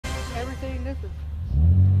everything. This is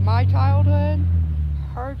my childhood,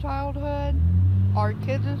 her childhood, our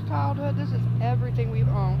kids' childhood. This is everything we've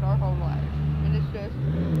owned our whole life. And it's just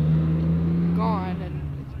gone and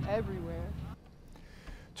it's everywhere.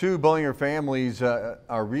 Two Bollinger families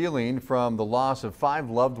are reeling from the loss of 5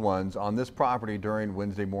 loved ones on this property during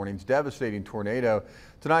Wednesday morning's devastating tornado.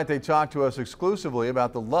 Tonight they talked to us exclusively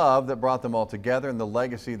about the love that brought them all together and the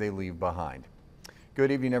legacy they leave behind. Good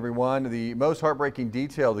evening, everyone. The most heartbreaking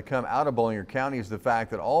detail to come out of Bollinger County is the fact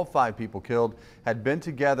that all 5 people killed had been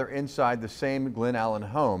together inside the same Glen Allen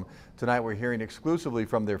home. Tonight we're hearing exclusively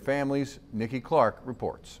from their families. Nikki Clark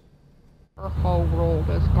reports. Our whole world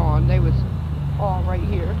is gone. They was all right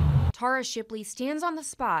here. Tara Shipley stands on the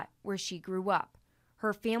spot where she grew up.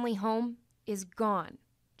 Her family home is gone.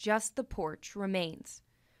 Just the porch remains.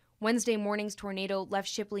 Wednesday morning's tornado left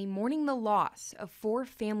Shipley mourning the loss of 4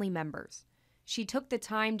 family members. She took the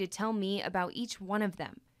time to tell me about each one of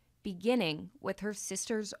them, beginning with her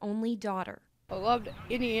sister's only daughter. I loved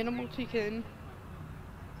any animal she can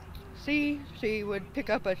see. She would pick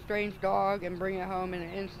up a strange dog and bring it home in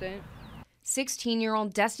an instant.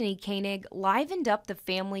 16-year-old Destiny Koenig livened up the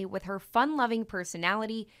family with her fun-loving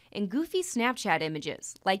personality and goofy Snapchat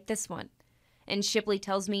images like this one. And Shipley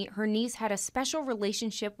tells me her niece had a special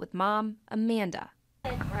relationship with mom, Amanda.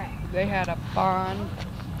 They had a bond.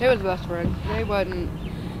 They was best friends. They wasn't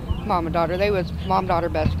mom and daughter. They was mom-daughter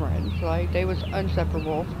best friends. Like, they was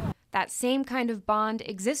inseparable. That same kind of bond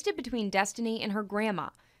existed between Destiny and her grandma,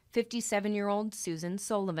 57-year-old Susan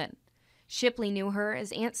Sullivan. Shipley knew her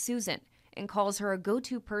as Aunt Susan and calls her a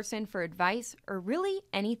go-to person for advice or really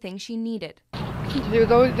anything she needed. She was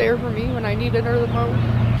always there for me when I needed her the most.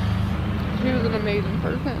 She was an amazing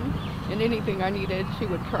person, and anything I needed, she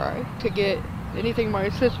would try to get. Anything my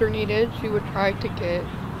sister needed, she would try to get.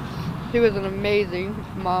 She was an amazing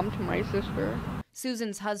mom to my sister.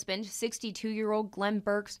 Susan's husband, 62-year-old Glenn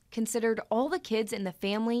Burks, considered all the kids in the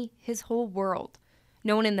family his whole world.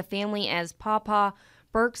 Known in the family as Papa,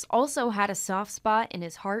 Burks also had a soft spot in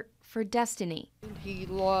his heart for Destiny. He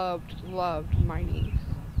loved my niece.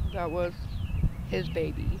 That was his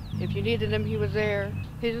baby. If you needed him, he was there.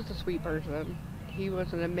 He's just a sweet person. He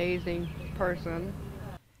was an amazing person.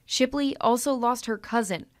 Shipley also lost her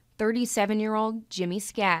cousin, 37-year-old Jimmy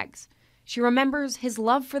Skaggs. She remembers his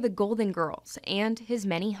love for the Golden Girls and his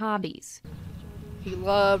many hobbies. He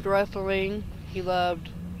loved wrestling. He loved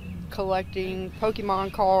collecting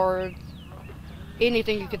Pokemon cards.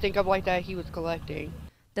 Anything you could think of like that, he was collecting.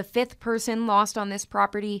 The 5th person lost on this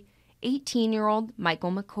property, 18-year-old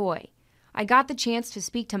Michael McCoy. I got the chance to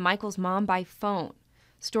speak to Michael's mom by phone.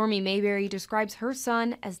 Stormy Mayberry describes her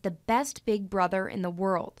son as the best big brother in the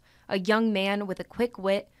world, a young man with a quick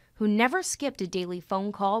wit who never skipped a daily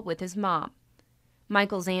phone call with his mom.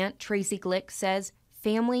 Michael's aunt, Tracy Glick, says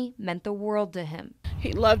family meant the world to him.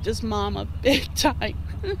 He loved his mama big time.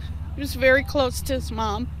 He was very close to his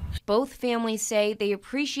mom. Both families say they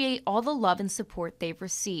appreciate all the love and support they've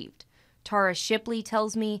received. Tara Shipley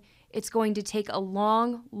tells me it's going to take a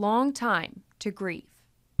long, long time to grieve.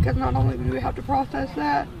 Because not only do we have to process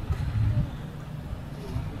that,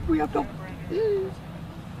 we have to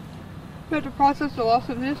process the loss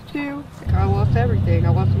of this too. I lost everything. I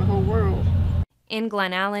lost my whole world. In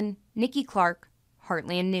Glen Allen, Nikki Clark,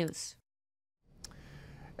 Heartland News.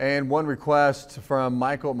 And one request from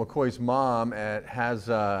Michael McCoy's mom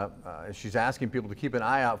she's asking people to keep an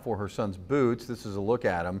eye out for her son's boots. This is a look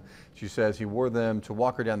at them. She says he wore them to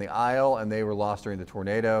walk her down the aisle and they were lost during the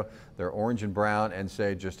tornado. They're orange and brown and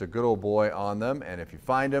say just a good old boy on them. And if you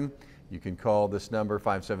find them, you can call this number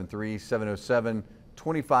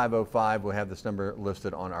 573-707-2505. We'll have this number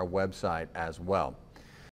listed on our website as well.